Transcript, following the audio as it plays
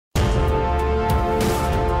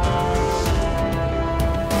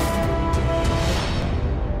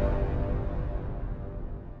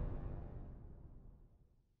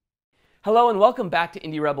Hello and welcome back to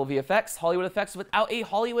Indie Rebel VFX, Hollywood effects without a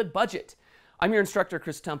Hollywood budget. I'm your instructor,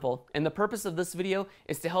 Chris Temple, and the purpose of this video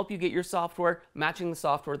is to help you get your software matching the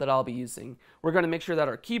software that I'll be using. We're going to make sure that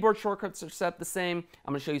our keyboard shortcuts are set the same.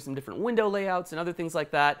 I'm going to show you some different window layouts and other things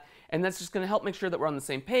like that, and that's just going to help make sure that we're on the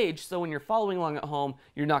same page so when you're following along at home,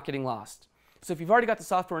 you're not getting lost. So if you've already got the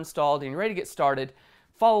software installed and you're ready to get started,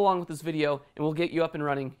 follow along with this video and we'll get you up and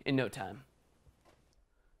running in no time.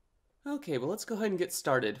 Okay, well let's go ahead and get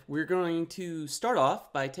started. We're going to start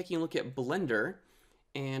off by taking a look at Blender,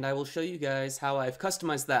 and I will show you guys how I've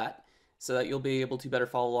customized that so that you'll be able to better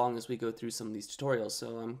follow along as we go through some of these tutorials.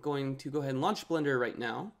 So I'm going to go ahead and launch Blender right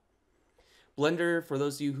now. Blender, for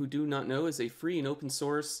those of you who do not know, is a free and open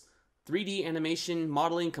source 3D animation,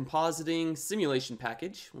 modeling, compositing, simulation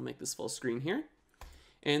package. We'll make this full screen here.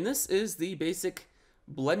 And this is the basic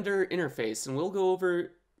Blender interface, and we'll go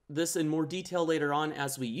over this in more detail later on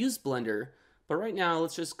as we use Blender, but right now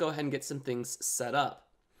let's just go ahead and get some things set up.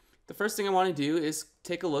 The first thing I want to do is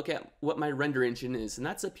take a look at what my render engine is, and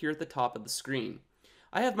that's up here at the top of the screen.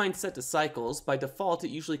 I have mine set to cycles. By default, it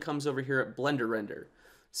usually comes over here at Blender Render.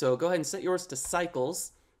 So go ahead and set yours to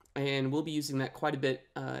cycles, and we'll be using that quite a bit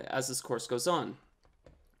as this course goes on.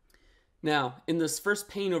 Now, in this first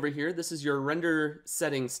pane over here, this is your render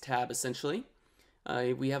settings tab essentially.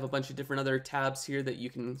 We have a bunch of different other tabs here that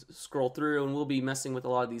you can scroll through, and we'll be messing with a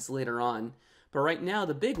lot of these later on. But right now,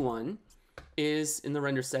 the big one is in the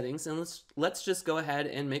render settings, and let's just go ahead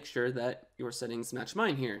and make sure that your settings match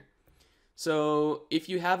mine here. So if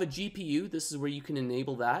you have a GPU, this is where you can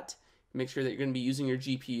enable that. Make sure that you're going to be using your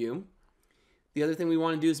GPU. The other thing we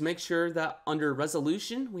want to do is make sure that under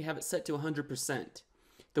resolution, we have it set to 100%.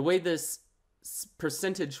 The way this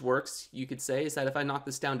percentage works, you could say, is that if I knock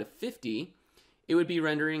this down to 50, it would be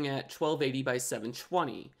rendering at 1280 by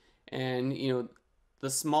 720. And the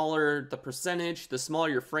smaller the percentage, the smaller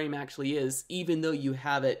your frame actually is, even though you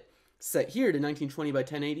have it set here to 1920 by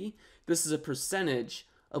 1080, this is a percentage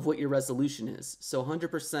of what your resolution is. So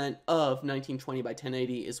 100% of 1920 by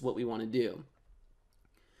 1080 is what we want to do.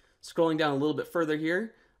 Scrolling down a little bit further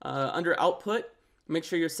here, under output, make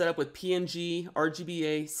sure you're set up with PNG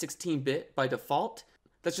RGBA 16-bit by default.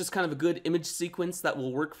 That's just kind of a good image sequence that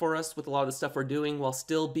will work for us with a lot of the stuff we're doing while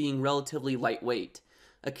still being relatively lightweight.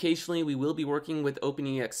 Occasionally we will be working with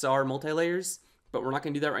OpenEXR multilayers, but we're not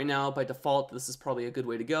going to do that right now. By default, this is probably a good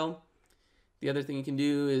way to go. The other thing you can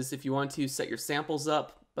do is if you want to set your samples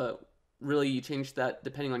up, but really you change that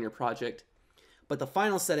depending on your project. But the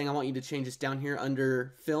final setting I want you to change is down here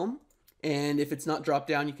under Film, and if it's not dropped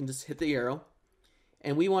down, you can just hit the arrow.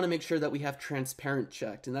 And we want to make sure that we have transparent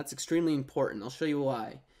checked, and that's extremely important. I'll show you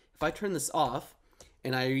why. If I turn this off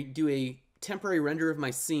and I do a temporary render of my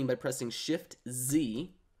scene by pressing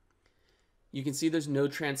Shift-Z, you can see there's no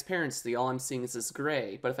transparency. All I'm seeing is this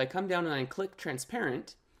gray. But if I come down and I click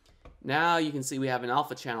transparent, now you can see we have an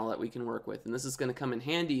alpha channel that we can work with, and this is going to come in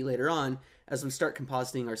handy later on as we start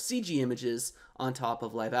compositing our CG images on top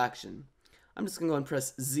of live action. I'm just going to go and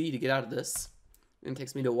press Z to get out of this. And it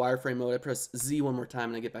takes me to wireframe mode. I press Z one more time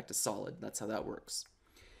and I get back to solid. That's how that works.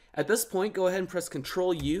 At this point, go ahead and press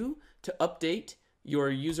Control-U to update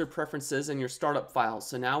your user preferences and your startup files.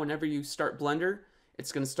 So now whenever you start Blender,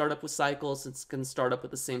 it's going to start up with cycles. It's going to start up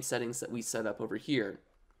with the same settings that we set up over here.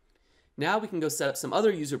 Now we can go set up some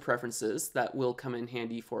other user preferences that will come in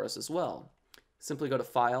handy for us as well. Simply go to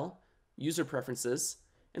File, User Preferences,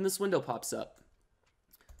 and this window pops up.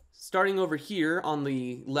 Starting over here on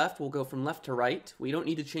the left, we'll go from left to right. We don't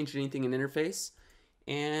need to change anything in interface,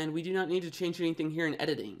 and we do not need to change anything here in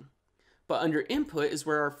editing. But under input is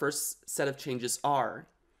where our first set of changes are.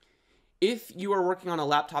 If you are working on a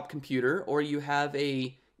laptop computer or you have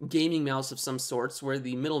a gaming mouse of some sorts where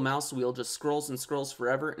the middle mouse wheel just scrolls and scrolls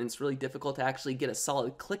forever and it's really difficult to actually get a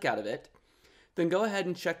solid click out of it, then go ahead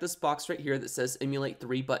and check this box right here that says Emulate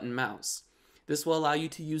 3-button mouse. This will allow you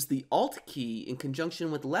to use the Alt key in conjunction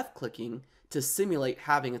with left clicking to simulate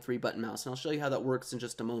having a 3-button mouse, and I'll show you how that works in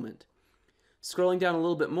just a moment. Scrolling down a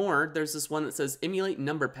little bit more, there's this one that says Emulate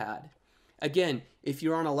Number Pad. Again, if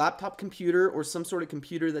you're on a laptop computer or some sort of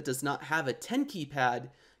computer that does not have a 10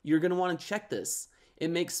 keypad, you're going to want to check this.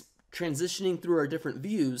 It makes transitioning through our different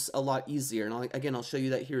views a lot easier, and again, I'll show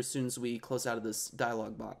you that here as soon as we close out of this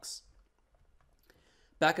dialog box.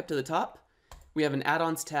 Back up to the top. We have an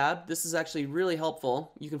add-ons tab. This is actually really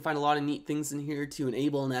helpful. You can find a lot of neat things in here to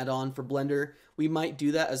enable an add-on for Blender. We might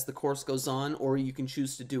do that as the course goes on, or you can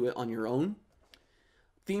choose to do it on your own.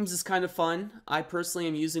 Themes is kind of fun. I personally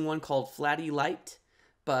am using one called Flatty Light,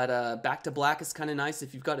 but Back to Black is kind of nice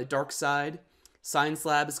if you've got a dark side. Science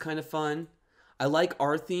Lab is kind of fun. I like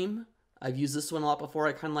our theme. I've used this one a lot before.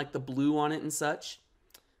 I kind of like the blue on it and such.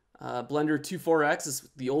 Blender 2.4x is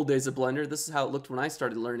the old days of Blender. This is how it looked when I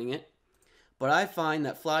started learning it. But I find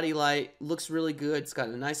that Flatty Light looks really good. It's got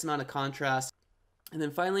a nice amount of contrast. And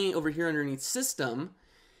then finally, over here underneath System,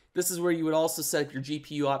 this is where you would also set up your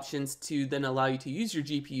GPU options to then allow you to use your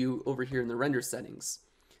GPU over here in the render settings.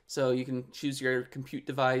 So you can choose your compute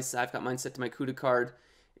device. I've got mine set to my CUDA card.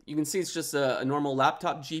 You can see it's just a normal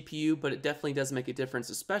laptop GPU, but it definitely does make a difference,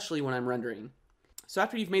 especially when I'm rendering. So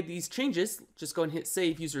after you've made these changes, just go and hit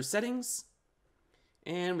Save User Settings,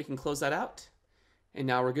 and we can close that out. And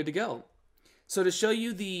now we're good to go. So to show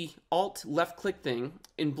you the Alt left click thing,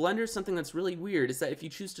 in Blender something that's really weird is that if you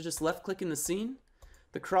choose to just left click in the scene,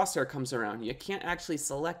 the crosshair comes around. You can't actually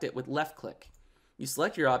select it with left click. You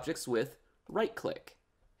select your objects with right click.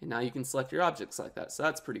 And now you can select your objects like that. So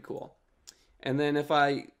that's pretty cool. And then if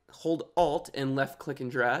I hold Alt and left click and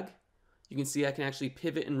drag, you can see I can actually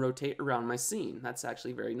pivot and rotate around my scene. That's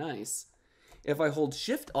actually very nice. If I hold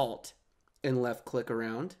Shift Alt and left click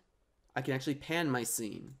around, I can actually pan my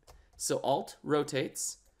scene. So Alt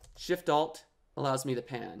rotates, Shift Alt allows me to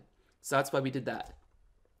pan. So that's why we did that.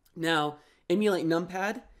 Now, emulate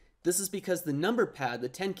numpad. This is because the number pad, the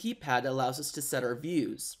 10 key pad, allows us to set our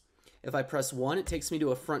views. If I press 1, it takes me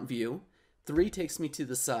to a front view, 3 takes me to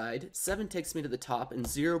the side, 7 takes me to the top, and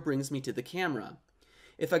 0 brings me to the camera.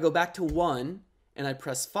 If I go back to 1 and I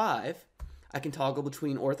press 5, I can toggle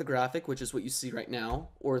between orthographic, which is what you see right now,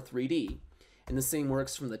 or 3D. And the same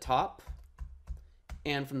works from the top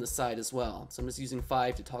and from the side as well. So I'm just using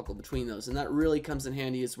 5 to toggle between those. And that really comes in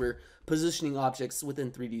handy as we're positioning objects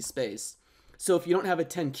within 3D space. So if you don't have a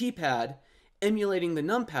 10 keypad, emulating the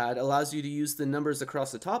numpad allows you to use the numbers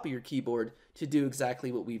across the top of your keyboard to do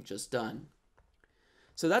exactly what we've just done.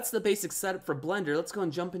 So that's the basic setup for Blender. Let's go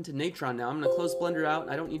and jump into Natron now. I'm going to close Blender out.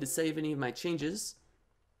 I don't need to save any of my changes.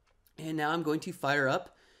 And now I'm going to fire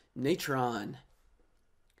up Natron.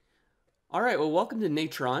 Alright, well, welcome to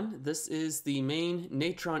Natron. This is the main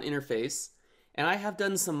Natron interface. And I have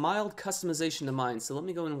done some mild customization to mine. So let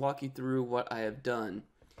me go and walk you through what I have done.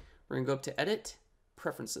 We're going to go up to Edit,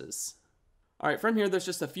 Preferences. Alright, from here there's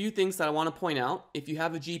just a few things that I want to point out. If you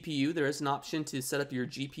have a GPU, there is an option to set up your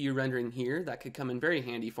GPU rendering here. That could come in very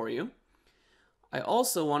handy for you. I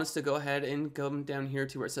also want us to go ahead and go down here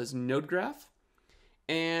to where it says Node Graph.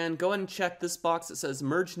 And go ahead and check this box that says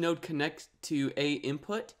Merge Node Connect to A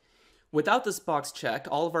Input. Without this box checked,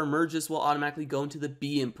 all of our merges will automatically go into the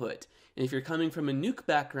B input. And if you're coming from a Nuke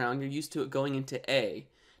background, you're used to it going into A.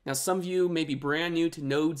 Now, some of you may be brand new to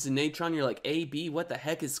nodes and Natron. You're like, A, B, what the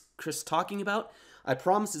heck is Chris talking about? I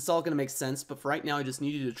promise it's all going to make sense, but for right now, I just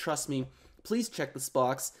need you to trust me. Please check this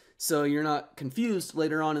box so you're not confused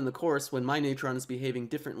later on in the course when my Natron is behaving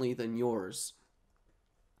differently than yours.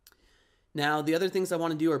 Now, the other things I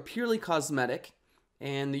want to do are purely cosmetic,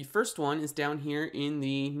 and the first one is down here in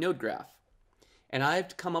the node graph. And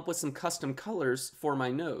I've come up with some custom colors for my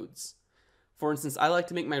nodes. For instance, I like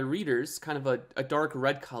to make my readers kind of a dark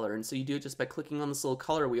red color, and so you do it just by clicking on this little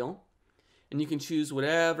color wheel, and you can choose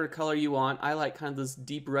whatever color you want. I like kind of this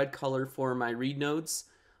deep red color for my read nodes.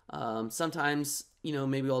 Sometimes, you know,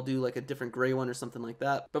 maybe I'll do like a different gray one or something like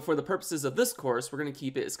that. But for the purposes of this course, we're going to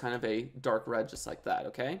keep it as kind of a dark red just like that,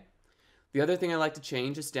 okay? The other thing I like to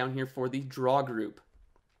change is down here for the draw group.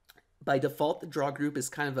 By default, the draw group is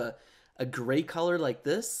kind of a gray color like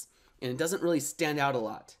this, and it doesn't really stand out a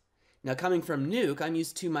lot. Now, coming from Nuke, I'm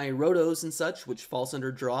used to my rotos and such, which falls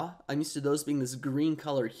under draw. I'm used to those being this green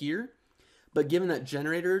color here. But given that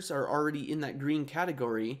generators are already in that green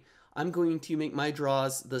category, I'm going to make my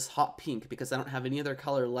draws this hot pink because I don't have any other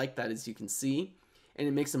color like that, as you can see. And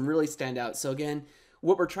it makes them really stand out. So again,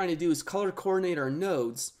 what we're trying to do is color coordinate our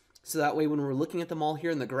nodes, so that way when we're looking at them all here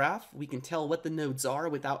in the graph, we can tell what the nodes are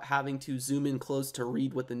without having to zoom in close to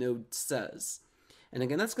read what the node says. And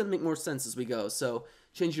again, that's going to make more sense as we go. So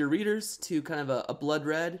change your readers to kind of a blood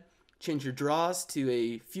red, change your draws to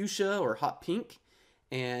a fuchsia or hot pink,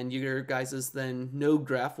 and your guys' then node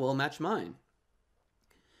graph will match mine.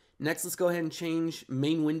 Next, let's go ahead and change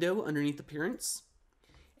main window underneath appearance.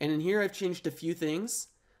 And in here, I've changed a few things.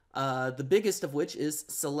 The biggest of which is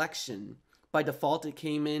selection. By default, it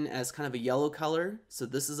came in as kind of a yellow color. So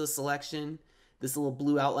this is a selection. This little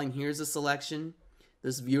blue outline here is a selection.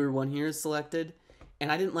 This viewer one here is selected.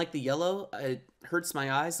 And I didn't like the yellow. It hurts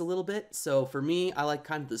my eyes a little bit. So for me, I like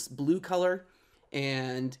kind of this blue color.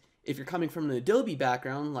 And if you're coming from an Adobe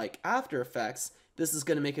background like After Effects, this is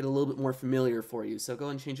going to make it a little bit more familiar for you. So go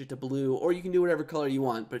and change it to blue, or you can do whatever color you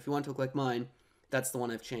want. But if you want to look like mine, that's the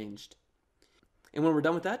one I've changed. And when we're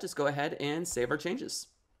done with that, just go ahead and save our changes.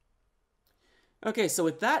 Okay, so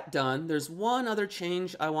with that done, there's one other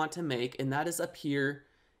change I want to make, and that is up here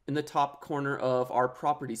in the top corner of our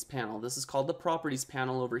properties panel. This is called the properties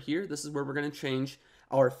panel over here. This is where we're going to change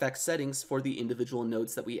our effect settings for the individual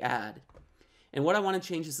nodes that we add. And what I want to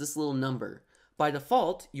change is this little number. By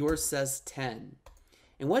default, yours says 10.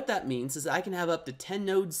 And what that means is I can have up to 10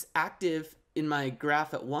 nodes active in my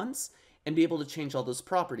graph at once and be able to change all those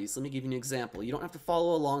properties. Let me give you an example. You don't have to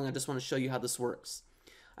follow along. I just want to show you how this works.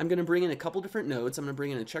 I'm going to bring in a couple different nodes. I'm going to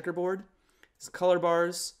bring in a checkerboard, color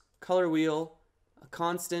bars, color wheel, a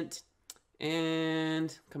constant,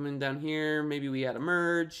 and coming down here, maybe we add a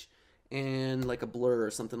merge and like a blur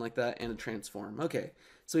or something like that, and a transform. Okay,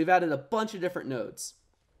 so we've added a bunch of different nodes.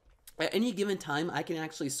 At any given time, I can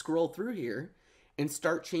actually scroll through here and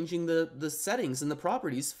start changing the settings and the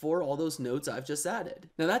properties for all those nodes I've just added.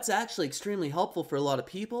 Now that's actually extremely helpful for a lot of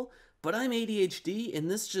people, but I'm ADHD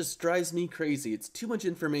and this just drives me crazy. It's too much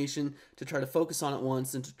information to try to focus on at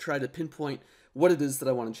once and to try to pinpoint what it is that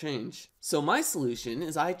I want to change. So my solution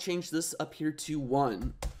is I change this up here to 1.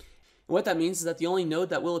 And what that means is that the only node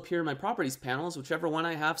that will appear in my properties panel is whichever one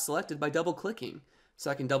I have selected by double clicking.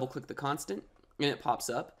 So I can double click the constant and it pops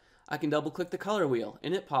up. I can double click the color wheel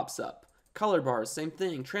and it pops up. Color bars, same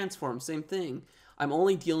thing. Transform, same thing. I'm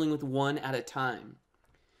only dealing with one at a time.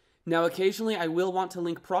 Now occasionally I will want to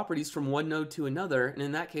link properties from one node to another, and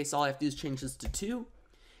in that case all I have to do is change this to 2,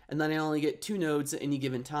 and then I only get 2 nodes at any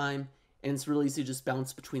given time, and it's really easy to just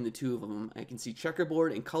bounce between the two of them. I can see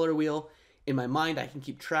checkerboard and color wheel. In my mind I can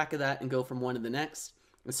keep track of that and go from one to the next.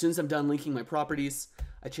 As soon as I'm done linking my properties,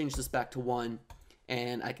 I change this back to 1,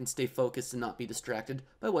 and I can stay focused and not be distracted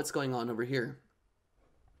by what's going on over here.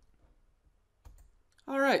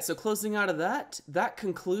 Alright, so closing out of that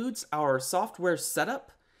concludes our software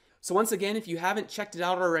setup. So once again, if you haven't checked it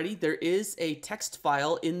out already, there is a text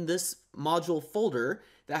file in this module folder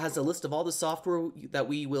that has a list of all the software that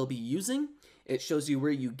we will be using. It shows you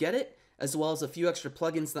where you get it, as well as a few extra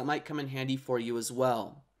plugins that might come in handy for you as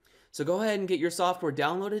well. So go ahead and get your software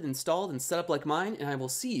downloaded, installed, and set up like mine, and I will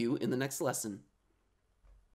see you in the next lesson.